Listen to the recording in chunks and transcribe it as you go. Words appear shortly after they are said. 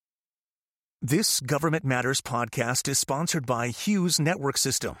This Government Matters podcast is sponsored by Hughes Network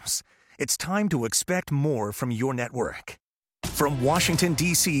Systems. It's time to expect more from your network. From Washington,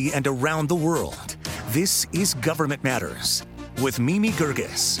 D.C. and around the world, this is Government Matters with Mimi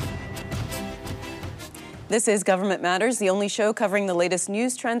Gerges. This is Government Matters, the only show covering the latest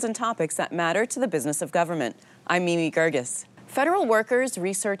news, trends, and topics that matter to the business of government. I'm Mimi Gerges. Federal workers,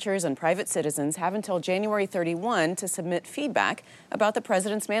 researchers, and private citizens have until January 31 to submit feedback about the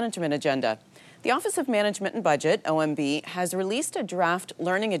President's management agenda. The Office of Management and Budget, OMB, has released a draft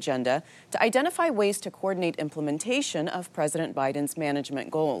learning agenda to identify ways to coordinate implementation of President Biden's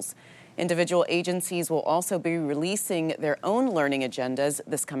management goals. Individual agencies will also be releasing their own learning agendas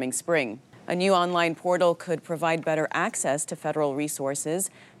this coming spring. A new online portal could provide better access to federal resources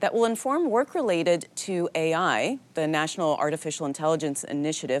that will inform work related to AI. The National Artificial Intelligence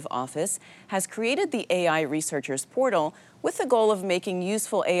Initiative Office has created the AI Researchers Portal with the goal of making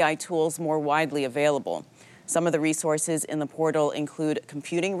useful AI tools more widely available. Some of the resources in the portal include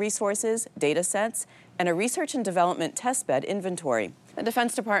computing resources, data sets, and a research and development testbed inventory. The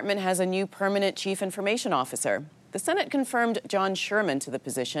Defense Department has a new permanent chief information officer. The Senate confirmed John Sherman to the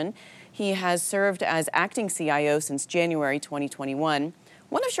position. He has served as acting CIO since January 2021.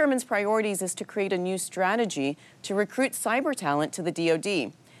 One of Sherman's priorities is to create a new strategy to recruit cyber talent to the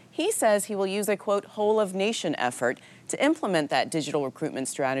DoD. He says he will use a, quote, whole-of-nation effort to implement that digital recruitment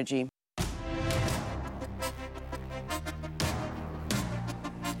strategy.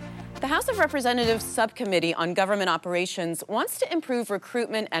 The House of Representatives Subcommittee on Government Operations wants to improve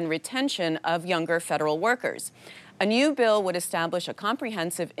recruitment and retention of younger federal workers. A new bill would establish a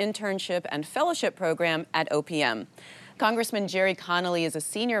comprehensive internship and fellowship program at OPM. Congressman Gerry Connolly is a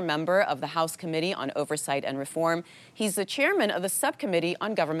senior member of the House Committee on Oversight and Reform. He's the chairman of the Subcommittee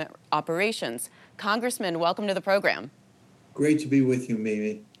on Government Operations. Congressman, welcome to the program. Great to be with you,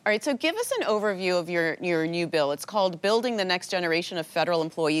 Mimi. All right, so give us an overview of your new bill. It's called Building the Next Generation of Federal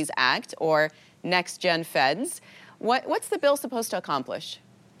Employees Act, or NextGenFeds. What's the bill supposed to accomplish?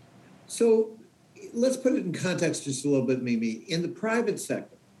 So let's put it in context just a little bit, Mimi. In the private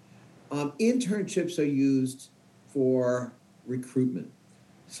sector, internships are used for recruitment.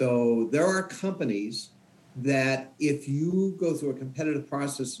 So there are companies that if you go through a competitive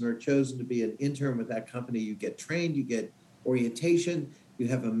process and are chosen to be an intern with that company, you get trained, you get orientation, you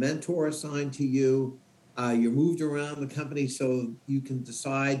have a mentor assigned to you, you're moved around the company so you can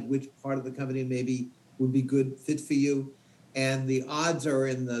decide which part of the company maybe would be good fit for you. And the odds are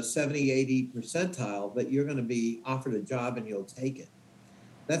in the 70, 80 percentile that you're going to be offered a job and you'll take it.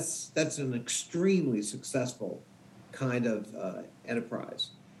 That's an extremely successful kind of enterprise.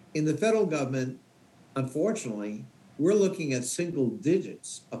 In the federal government, unfortunately, we're looking at single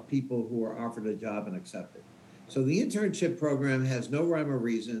digits of people who are offered a job and accepted. So the internship program has no rhyme or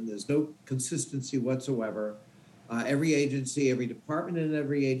reason. There's no consistency whatsoever. Every agency, every department in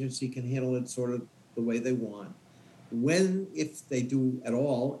every agency can handle it sort of the way they want. If they do at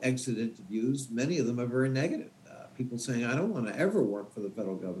all exit interviews, many of them are very negative. People saying, I don't want to ever work for the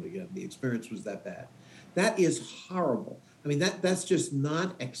federal government again. The experience was that bad. That is horrible. I mean, that's just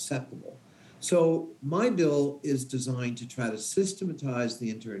not acceptable. So my bill is designed to try to systematize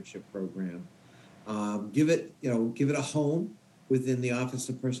the internship program, give it a home within the Office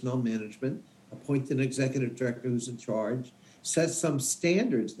of Personnel Management, appoint an executive director who's in charge, set some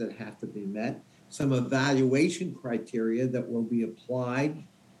standards that have to be met, some evaluation criteria that will be applied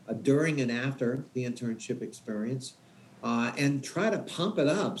during and after the internship experience, and try to pump it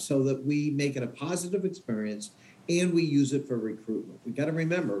up so that we make it a positive experience and we use it for recruitment. We got to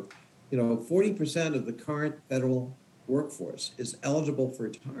remember, 40% of the current federal workforce is eligible for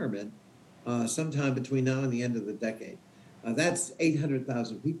retirement sometime between now and the end of the decade. That's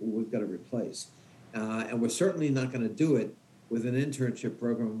 800,000 people we've got to replace. And we're certainly not going to do it with an internship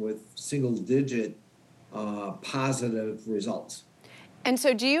program with single-digit positive results. And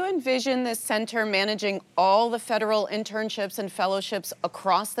so do you envision this center managing all the federal internships and fellowships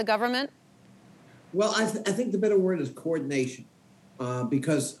across the government? Well, I think the better word is coordination,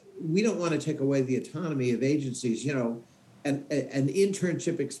 because we don't want to take away the autonomy of agencies. An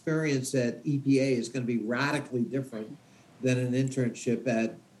internship experience at EPA is going to be radically different than an internship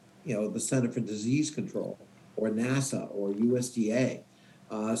at, the Center for Disease Control or NASA or USDA.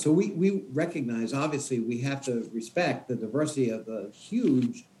 So we recognize, obviously, we have to respect the diversity of the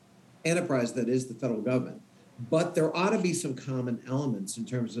huge enterprise that is the federal government. But there ought to be some common elements in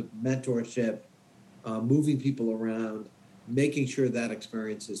terms of mentorship, moving people around, making sure that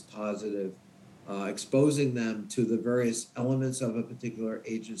experience is positive, exposing them to the various elements of a particular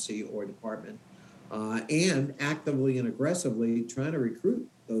agency or department, and actively and aggressively trying to recruit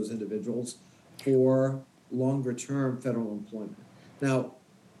those individuals for longer-term federal employment. Now,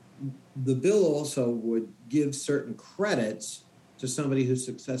 the bill also would give certain credits to somebody who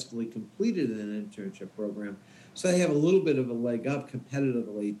successfully completed an internship program, so they have a little bit of a leg up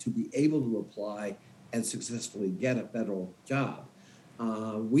competitively to be able to apply and successfully get a federal job.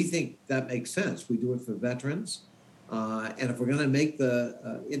 We think that makes sense. We do it for veterans. And if we're going to make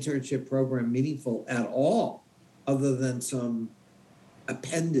the internship program meaningful at all, other than some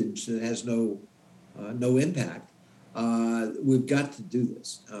appendage that has no impact, we've got to do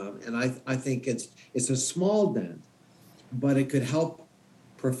this. And I think it's a small dent, but it could help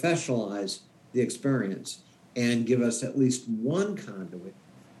professionalize the experience and give us at least one conduit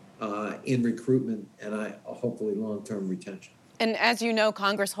in recruitment and hopefully long-term retention. And as you know,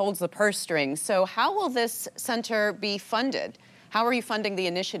 Congress holds the purse strings. So how will this center be funded? How are you funding the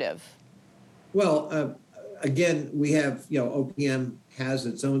initiative? Well, again, we have, OPM has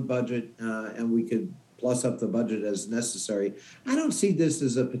its own budget, and we could plus up the budget as necessary. I don't see this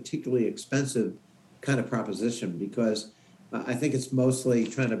as a particularly expensive kind of proposition because I think it's mostly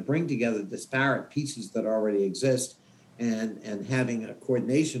trying to bring together disparate pieces that already exist and having a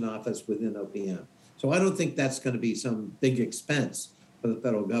coordination office within OPM. So I don't think that's going to be some big expense for the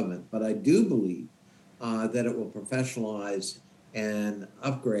federal government, but I do believe that it will professionalize and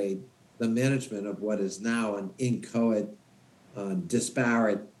upgrade the management of what is now an inchoate,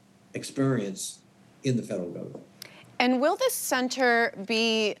 disparate experience in the federal government. And will this center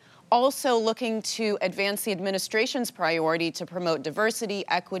be also looking to advance the administration's priority to promote diversity,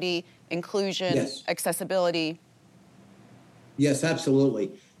 equity, inclusion, Yes. accessibility? Yes,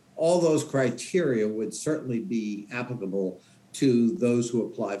 absolutely. All those criteria would certainly be applicable to those who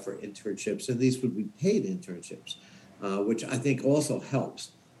apply for internships, and these would be paid internships, which I think also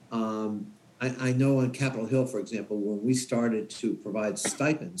helps. I know on Capitol Hill, for example, when we started to provide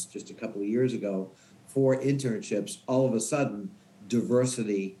stipends just a couple of years ago for internships, all of a sudden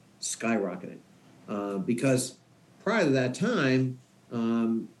diversity skyrocketed because prior to that time,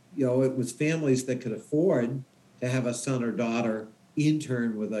 it was families that could afford to have a son or daughter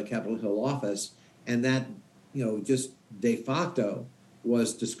intern with a Capitol Hill office, and that, just de facto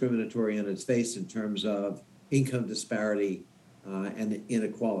was discriminatory in its face in terms of income disparity and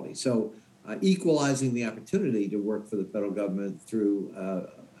inequality. So equalizing the opportunity to work for the federal government through a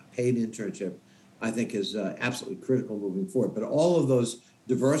paid internship, I think is absolutely critical moving forward. But all of those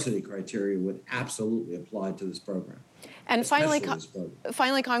diversity criteria would absolutely apply to this program. And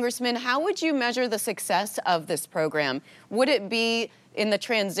finally, Congressman, how would you measure the success of this program? Would it be in the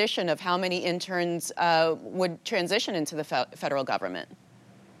transition of how many interns would transition into the federal government?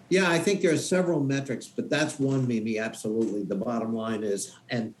 Yeah, I think there are several metrics, but that's one, Mimi, absolutely. The bottom line is,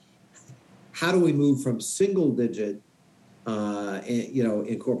 and how do we move from single digit,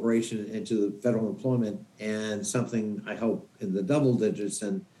 incorporation into the federal employment and something, I hope, in the double digits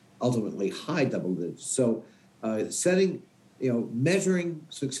and ultimately high double digits. So measuring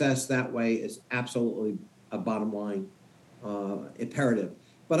success that way is absolutely a bottom line imperative.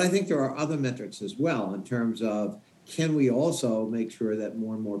 But I think there are other metrics as well in terms of, can we also make sure that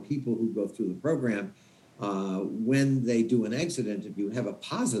more and more people who go through the program, when they do an exit interview, have a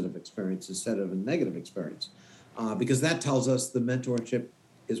positive experience instead of a negative experience? Because that tells us the mentorship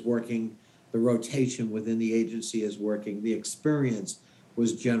is working, the rotation within the agency is working, the experience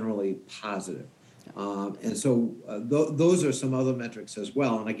was generally positive. And so those are some other metrics as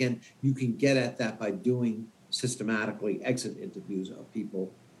well. And again, you can get at that by doing systematically exit interviews of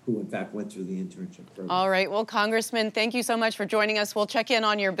people who in fact went through the internship program. All right. Well, Congressman, thank you so much for joining us. We'll check in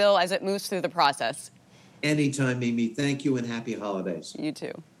on your bill as it moves through the process. Anytime, Mimi. Thank you and happy holidays. You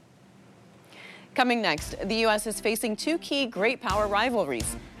too. Coming next, the U.S. is facing two key great power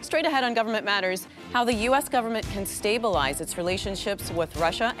rivalries. Straight ahead on Government Matters, how the U.S. government can stabilize its relationships with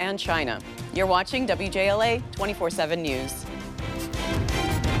Russia and China. You're watching WJLA 24/7 News.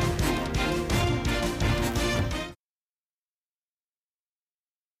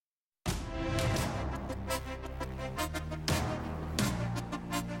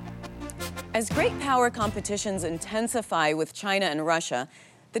 As great power competitions intensify with China and Russia,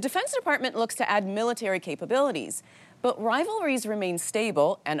 the Defense Department looks to add military capabilities. But rivalries remain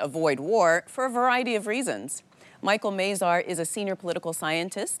stable and avoid war for a variety of reasons. Michael Mazarr is a senior political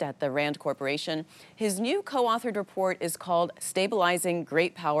scientist at the RAND Corporation. His new co-authored report is called Stabilizing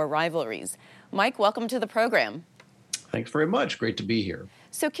Great Power Rivalries. Mike, welcome to the program. Thanks very much. Great to be here.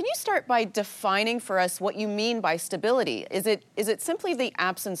 So can you start by defining for us what you mean by stability? Is it simply the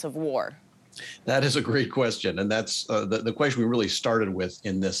absence of war? That is a great question, and that's the question we really started with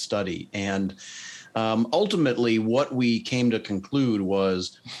in this study. And Ultimately, what we came to conclude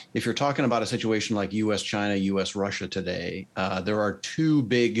was, if you're talking about a situation like U.S.-China, U.S.-Russia today, there are two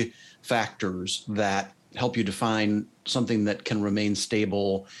big factors that help you define something that can remain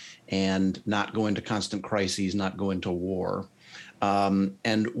stable and not go into constant crises, not go into war.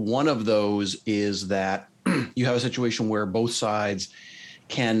 And one of those is that you have a situation where both sides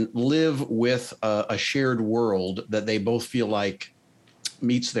can live with a shared world that they both feel like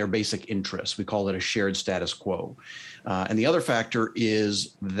meets their basic interests. We call it a shared status quo. And the other factor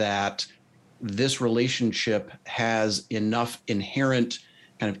is that this relationship has enough inherent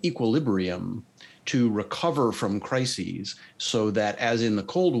kind of equilibrium to recover from crises, so that, as in the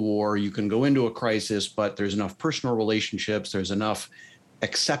Cold War, you can go into a crisis, but there's enough personal relationships, there's enough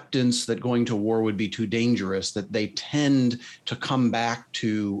acceptance that going to war would be too dangerous, that they tend to come back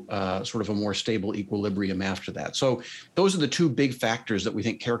to sort of a more stable equilibrium after that. So those are the two big factors that we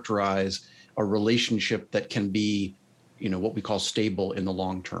think characterize a relationship that can be, what we call stable in the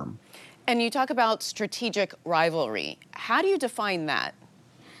long term. And you talk about strategic rivalry. How do you define that?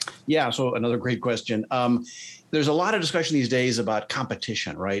 Yeah, so another great question. There's a lot of discussion these days about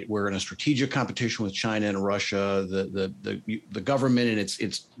competition, right? We're in a strategic competition with China and Russia. The government in its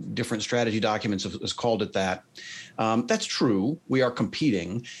different strategy documents has called it that. That's true. We are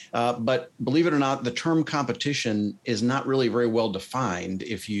competing. But believe it or not, the term competition is not really very well defined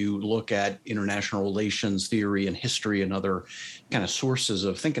if you look at international relations theory and history and other kind of sources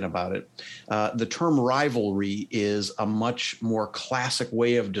of thinking about it. The term rivalry is a much more classic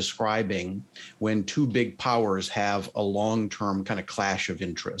way of describing when two big powers have a long-term kind of clash of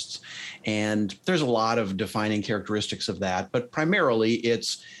interests. And there's a lot of defining characteristics of that, but primarily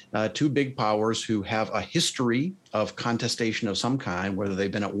it's two big powers who have a history of contestation of some kind, whether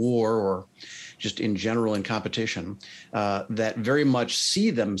they've been at war or just in general in competition, that very much see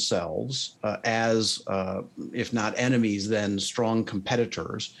themselves as, if not enemies, then strong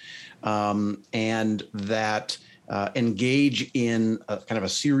competitors, and that engage in kind of a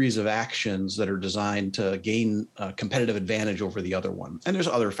series of actions that are designed to gain competitive advantage over the other one. And there's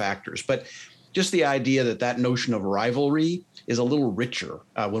other factors, but just the idea that notion of rivalry is a little richer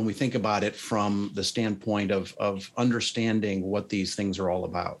when we think about it from the standpoint of understanding what these things are all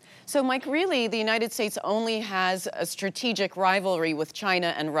about. So, Mike, really, the United States only has a strategic rivalry with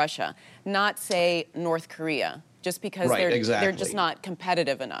China and Russia, not, say, North Korea, just because they're just not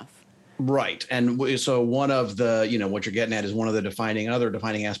competitive enough. Right. And so one of the, what you're getting at is one of the other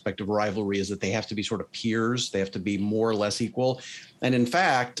defining aspect of rivalry is that they have to be sort of peers. They have to be more or less equal. And in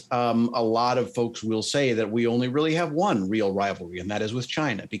fact, a lot of folks will say that we only really have one real rivalry, and that is with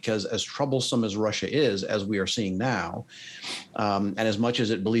China, because as troublesome as Russia is, as we are seeing now, and as much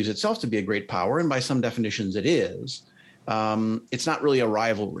as it believes itself to be a great power, and by some definitions it is, it's not really a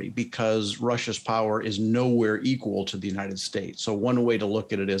rivalry because Russia's power is nowhere equal to the United States. So one way to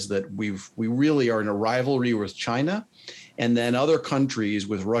look at it is that we really are in a rivalry with China, and then other countries,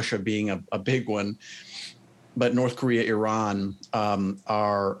 with Russia being a big one, but North Korea, Iran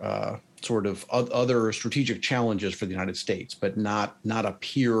are sort of other strategic challenges for the United States, but not a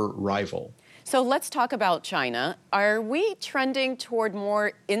peer rival. So let's talk about China. Are we trending toward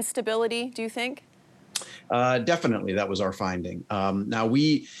more instability, do you think? Definitely, that was our finding. Now,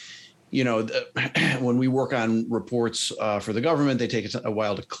 when we work on reports for the government, they take a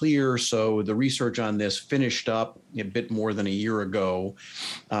while to clear. So the research on this finished up a bit more than a year ago.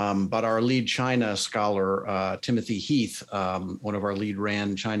 But our lead China scholar, Timothy Heath, one of our lead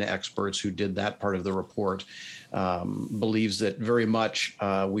RAND China experts who did that part of the report, believes that very much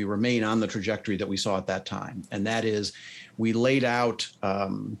we remain on the trajectory that we saw at that time. And that is, we laid out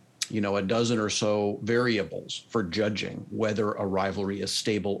a dozen or so variables for judging whether a rivalry is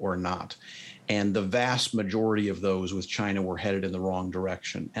stable or not. And the vast majority of those with China were headed in the wrong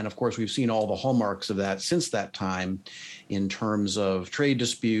direction. And of course, we've seen all the hallmarks of that since that time in terms of trade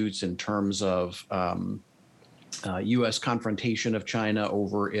disputes, in terms of U.S. confrontation of China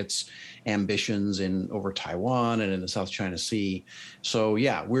over its ambitions over Taiwan and in the South China Sea. So,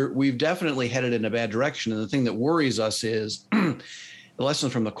 yeah, we've definitely headed in a bad direction. And the thing that worries us is the lesson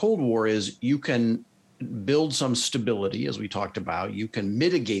from the Cold War is you can build some stability, as we talked about. You can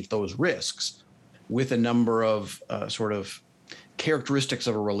mitigate those risks with a number of sort of characteristics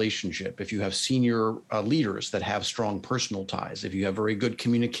of a relationship. If you have senior leaders that have strong personal ties, if you have very good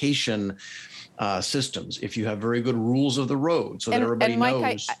communication systems, if you have very good rules of the road so that everybody knows.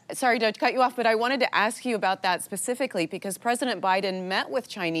 Mike, sorry to cut you off, but I wanted to ask you about that specifically because President Biden met with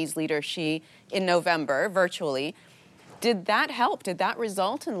Chinese leader Xi in November virtually. Did that help? Did that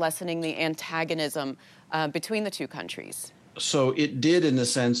result in lessening the antagonism between the two countries? So it did, in the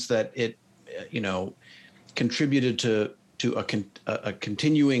sense that it contributed to a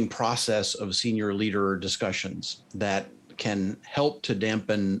continuing process of senior leader discussions that can help to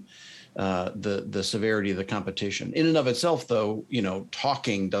dampen the severity of the competition. In and of itself, though,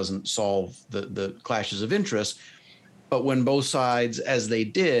 talking doesn't solve the clashes of interest. But when both sides, as they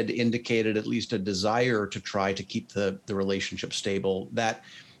did, indicated at least a desire to try to keep the relationship stable, that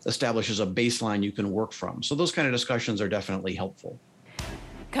establishes a baseline you can work from. So those kind of discussions are definitely helpful.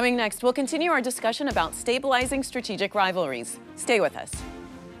 Coming next, we'll continue our discussion about stabilizing strategic rivalries. Stay with us.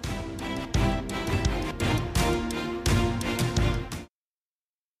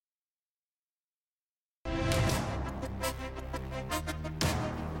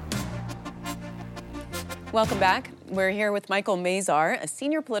 Welcome back. We're here with Michael Mazarr, a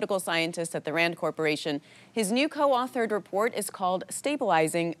senior political scientist at the Rand Corporation. His new co-authored report is called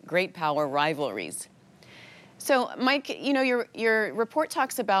Stabilizing Great Power Rivalries. So, Mike, your report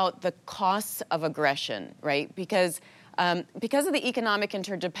talks about the costs of aggression, right? Because of the economic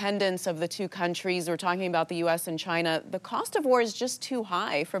interdependence of the two countries, we're talking about the U.S. and China, the cost of war is just too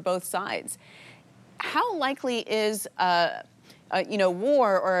high for both sides. How likely is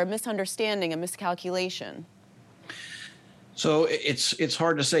war or a misunderstanding, a miscalculation? So it's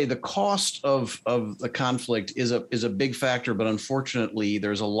hard to say. The cost of the conflict is a big factor, but unfortunately,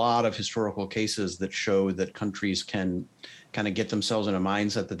 there's a lot of historical cases that show that countries can kind of get themselves in a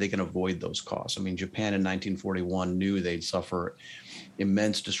mindset that they can avoid those costs. I mean, Japan in 1941 knew they'd suffer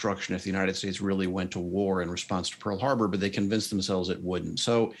immense destruction if the United States really went to war in response to Pearl Harbor, but they convinced themselves it wouldn't.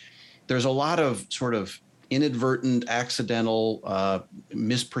 So there's a lot of sort of inadvertent, accidental,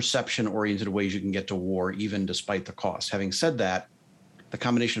 misperception-oriented ways you can get to war, even despite the cost. Having said that, the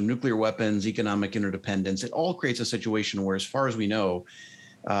combination of nuclear weapons, economic interdependence, it all creates a situation where, as far as we know,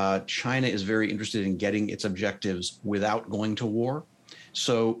 China is very interested in getting its objectives without going to war.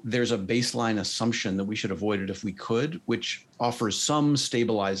 So there's a baseline assumption that we should avoid it if we could, which offers some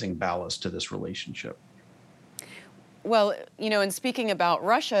stabilizing ballast to this relationship. Well, and speaking about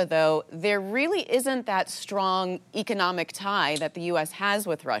Russia, though, there really isn't that strong economic tie that the U.S. has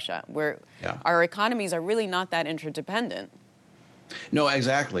with Russia, where our economies are really not that interdependent. No,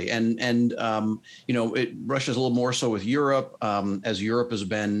 exactly. And Russia's a little more so with Europe, as Europe has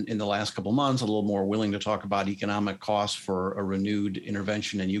been in the last couple of months, a little more willing to talk about economic costs for a renewed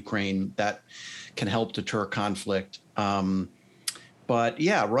intervention in Ukraine that can help deter conflict. But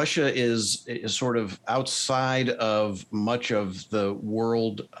yeah, Russia is sort of outside of much of the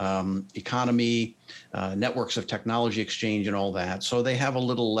world economy, networks of technology exchange and all that. So they have a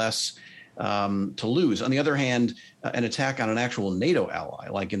little less to lose. On the other hand, an attack on an actual NATO ally,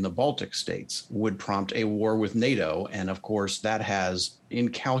 like in the Baltic states, would prompt a war with NATO. And of course, that has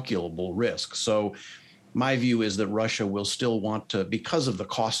incalculable risk. So my view is that Russia will still want to, because of the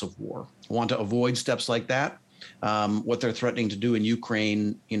cost of war, want to avoid steps like that. What they're threatening to do in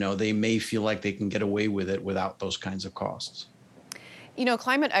Ukraine, they may feel like they can get away with it without those kinds of costs.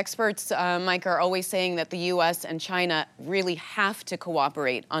 Climate experts, Mike, are always saying that the U.S. and China really have to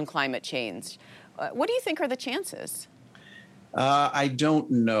cooperate on climate change. What do you think are the chances? I don't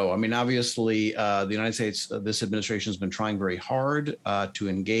know. I mean, obviously, the United States, this administration has been trying very hard to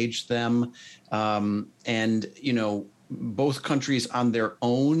engage them. Both countries on their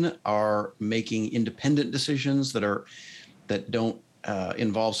own are making independent decisions that don't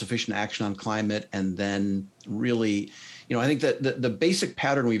involve sufficient action on climate. And then really, I think that the basic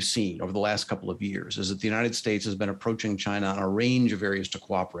pattern we've seen over the last couple of years is that the United States has been approaching China on a range of areas to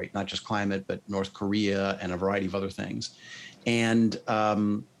cooperate, not just climate, but North Korea and a variety of other things. And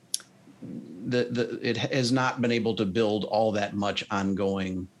it has not been able to build all that much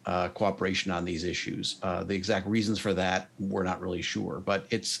ongoing cooperation on these issues. The exact reasons for that, we're not really sure, but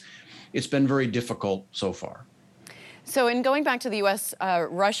it's been very difficult so far. So in going back to the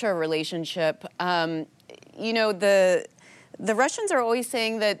U.S.-Russia relationship, the Russians are always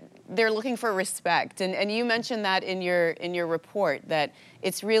saying that they're looking for respect, and you mentioned that in your report, that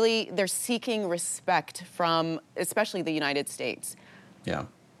it's really they're seeking respect from especially the United States. Yeah.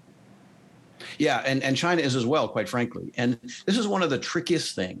 Yeah, and China is as well, quite frankly. And this is one of the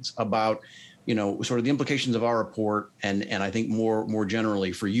trickiest things about, sort of the implications of our report and I think more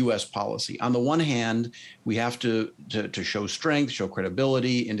generally for U.S. policy. On the one hand, we have to show strength, show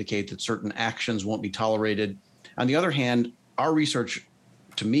credibility, indicate that certain actions won't be tolerated. On the other hand, our research,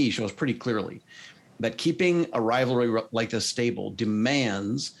 to me, shows pretty clearly that keeping a rivalry like this stable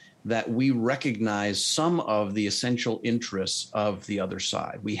demands that we recognize some of the essential interests of the other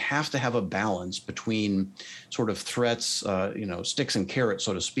side. We have to have a balance between sort of threats, sticks and carrots,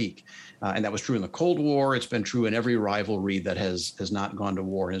 so to speak. And that was true in the Cold War. It's been true in every rivalry that has not gone to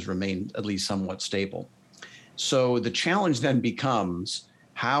war and has remained at least somewhat stable. So the challenge then becomes,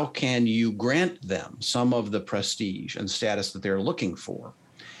 how can you grant them some of the prestige and status that they're looking for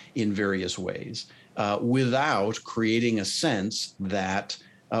in various ways without creating a sense that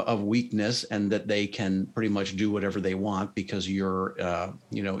of weakness and that they can pretty much do whatever they want because you're,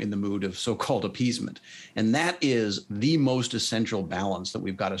 in the mood of so-called appeasement. And that is the most essential balance that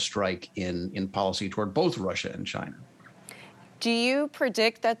we've got to strike in policy toward both Russia and China. Do you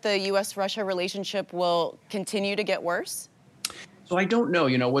predict that the U.S.-Russia relationship will continue to get worse? So I don't know.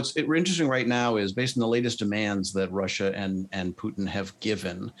 What's interesting right now is, based on the latest demands that Russia and Putin have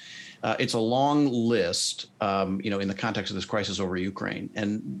given, it's a long list, in the context of this crisis over Ukraine.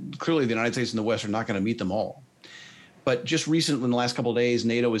 And clearly the United States and the West are not going to meet them all. But just recently, in the last couple of days,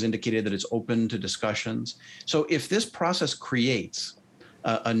 NATO has indicated that it's open to discussions. So if this process creates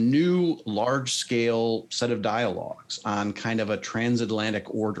a new large-scale set of dialogues on kind of a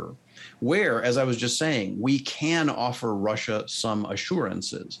transatlantic order, where, as I was just saying, we can offer Russia some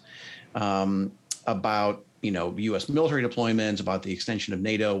assurances about, U.S. military deployments, about the extension of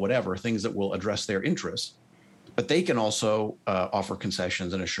NATO, whatever, things that will address their interests. But they can also offer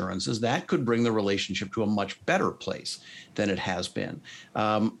concessions and assurances that could bring the relationship to a much better place than it has been.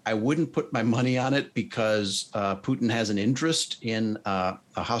 I wouldn't put my money on it because Putin has an interest in a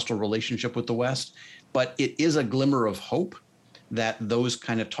hostile relationship with the West, but it is a glimmer of hope that those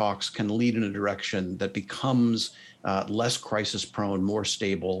kind of talks can lead in a direction that becomes less crisis prone, more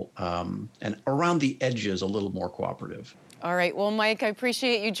stable, and around the edges a little more cooperative. All right. Well, Mike, I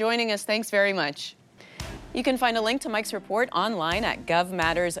appreciate you joining us. Thanks very much. You can find a link to Mike's report online at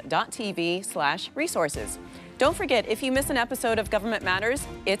govmatters.tv/resources. Don't forget, if you miss an episode of Government Matters,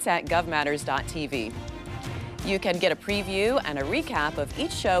 it's at govmatters.tv. You can get a preview and a recap of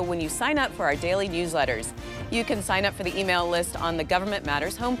each show when you sign up for our daily newsletters. You can sign up for the email list on the Government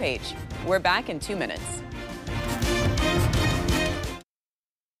Matters homepage. We're back in 2 minutes.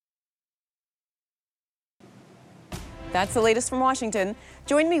 That's the latest from Washington.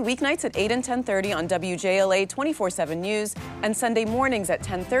 Join me weeknights at 8 and 10:30 on WJLA 24/7 News and Sunday mornings at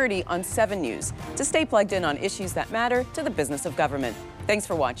 10:30 on 7 News to stay plugged in on issues that matter to the business of government. Thanks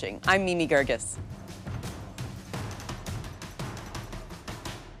for watching. I'm Mimi Gergis.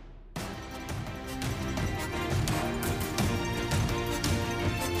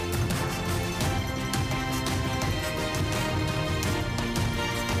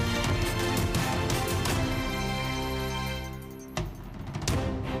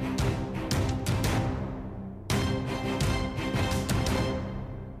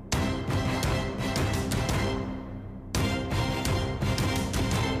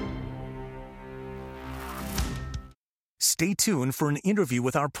 Stay tuned for an interview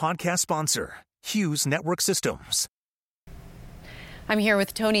with our podcast sponsor, Hughes Network Systems. I'm here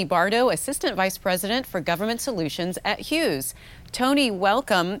with Tony Bardo, Assistant Vice President for Government Solutions at Hughes. Tony,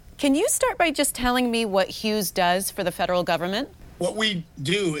 welcome. Can you start by just telling me what Hughes does for the federal government? What we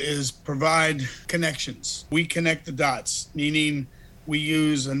do is provide connections. We connect the dots, meaning we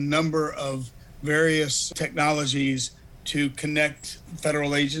use a number of various technologies to connect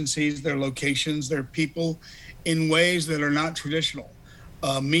federal agencies, their locations, their people, in ways that are not traditional,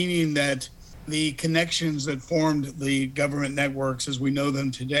 meaning that the connections that formed the government networks as we know them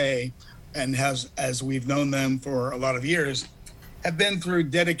today and as we've known them for a lot of years have been through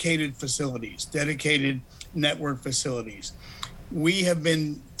dedicated facilities, dedicated network facilities. We have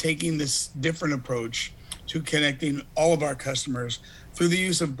been taking this different approach to connecting all of our customers through the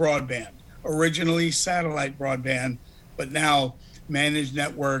use of broadband, originally satellite broadband, but now managed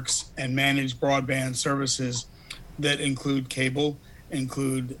networks and managed broadband services that include cable,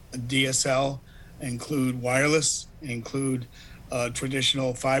 include DSL, include wireless, include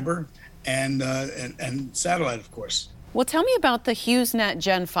traditional fiber, and satellite, of course. Well, tell me about the HughesNet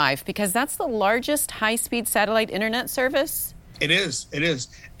Gen 5, because that's the largest high-speed satellite internet service. It is.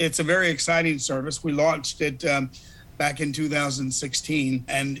 It's a very exciting service. We launched it back in 2016,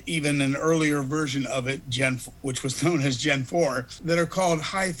 and even an earlier version of it, which was known as Gen 4, that are called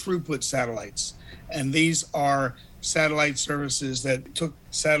high-throughput satellites. And these are satellite services that took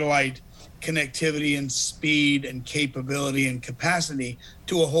satellite connectivity and speed and capability and capacity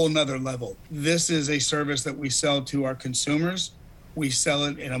to a whole nother level. This is a service that we sell to our consumers. We sell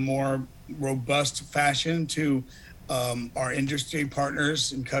it in a more robust fashion to our industry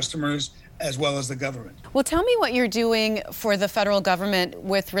partners and customers, as well as the government. Well, tell me what you're doing for the federal government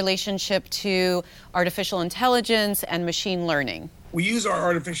with relationship to artificial intelligence and machine learning. We use our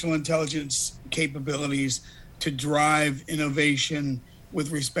artificial intelligence capabilities to drive innovation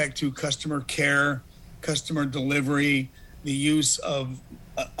with respect to customer care, customer delivery, the use of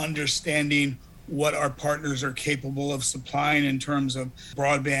understanding what our partners are capable of supplying in terms of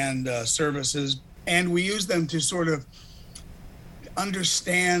broadband services. And we use them to sort of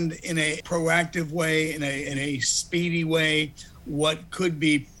understand in a proactive way, in a speedy way, what could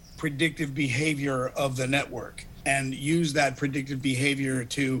be predictive behavior of the network, and use that predictive behavior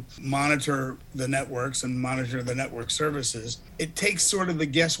to monitor the networks and monitor the network services. It takes sort of the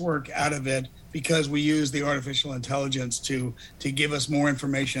guesswork out of it because we use the artificial intelligence to give us more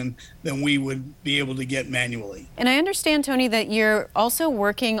information than we would be able to get manually. And I understand, Tony, that you're also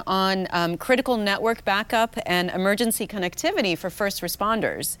working on critical network backup and emergency connectivity for first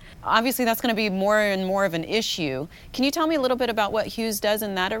responders. Obviously, that's going to be more and more of an issue. Can you tell me a little bit about what Hughes does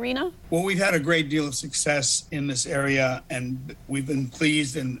in that arena? Well, we've had a great deal of success in this area, and we've been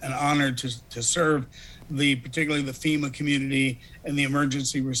pleased and honored to serve particularly the FEMA community and the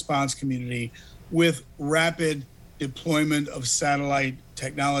emergency response community with rapid deployment of satellite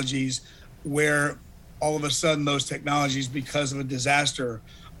technologies where all of a sudden those technologies, because of a disaster,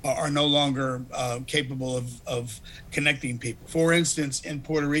 are no longer capable of connecting people. For instance, in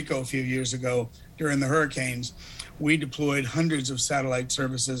Puerto Rico a few years ago during the hurricanes, we deployed hundreds of satellite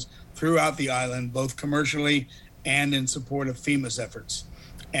services throughout the island, both commercially and in support of FEMA's efforts.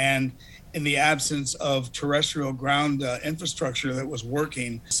 And in the absence of terrestrial ground infrastructure that was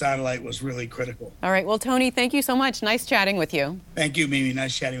working, satellite was really critical. All right. Well, Tony, thank you so much. Nice chatting with you. Thank you, Mimi.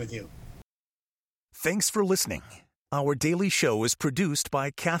 Nice chatting with you. Thanks for listening. Our daily show is produced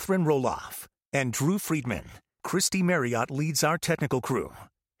by Catherine Roloff and Drew Friedman. Christy Marriott leads our technical crew.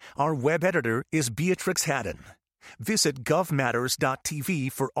 Our web editor is Beatrix Haddon. Visit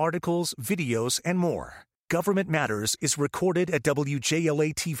govmatters.tv for articles, videos, and more. Government Matters is recorded at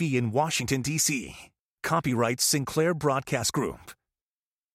WJLA-TV in Washington, D.C. Copyright Sinclair Broadcast Group.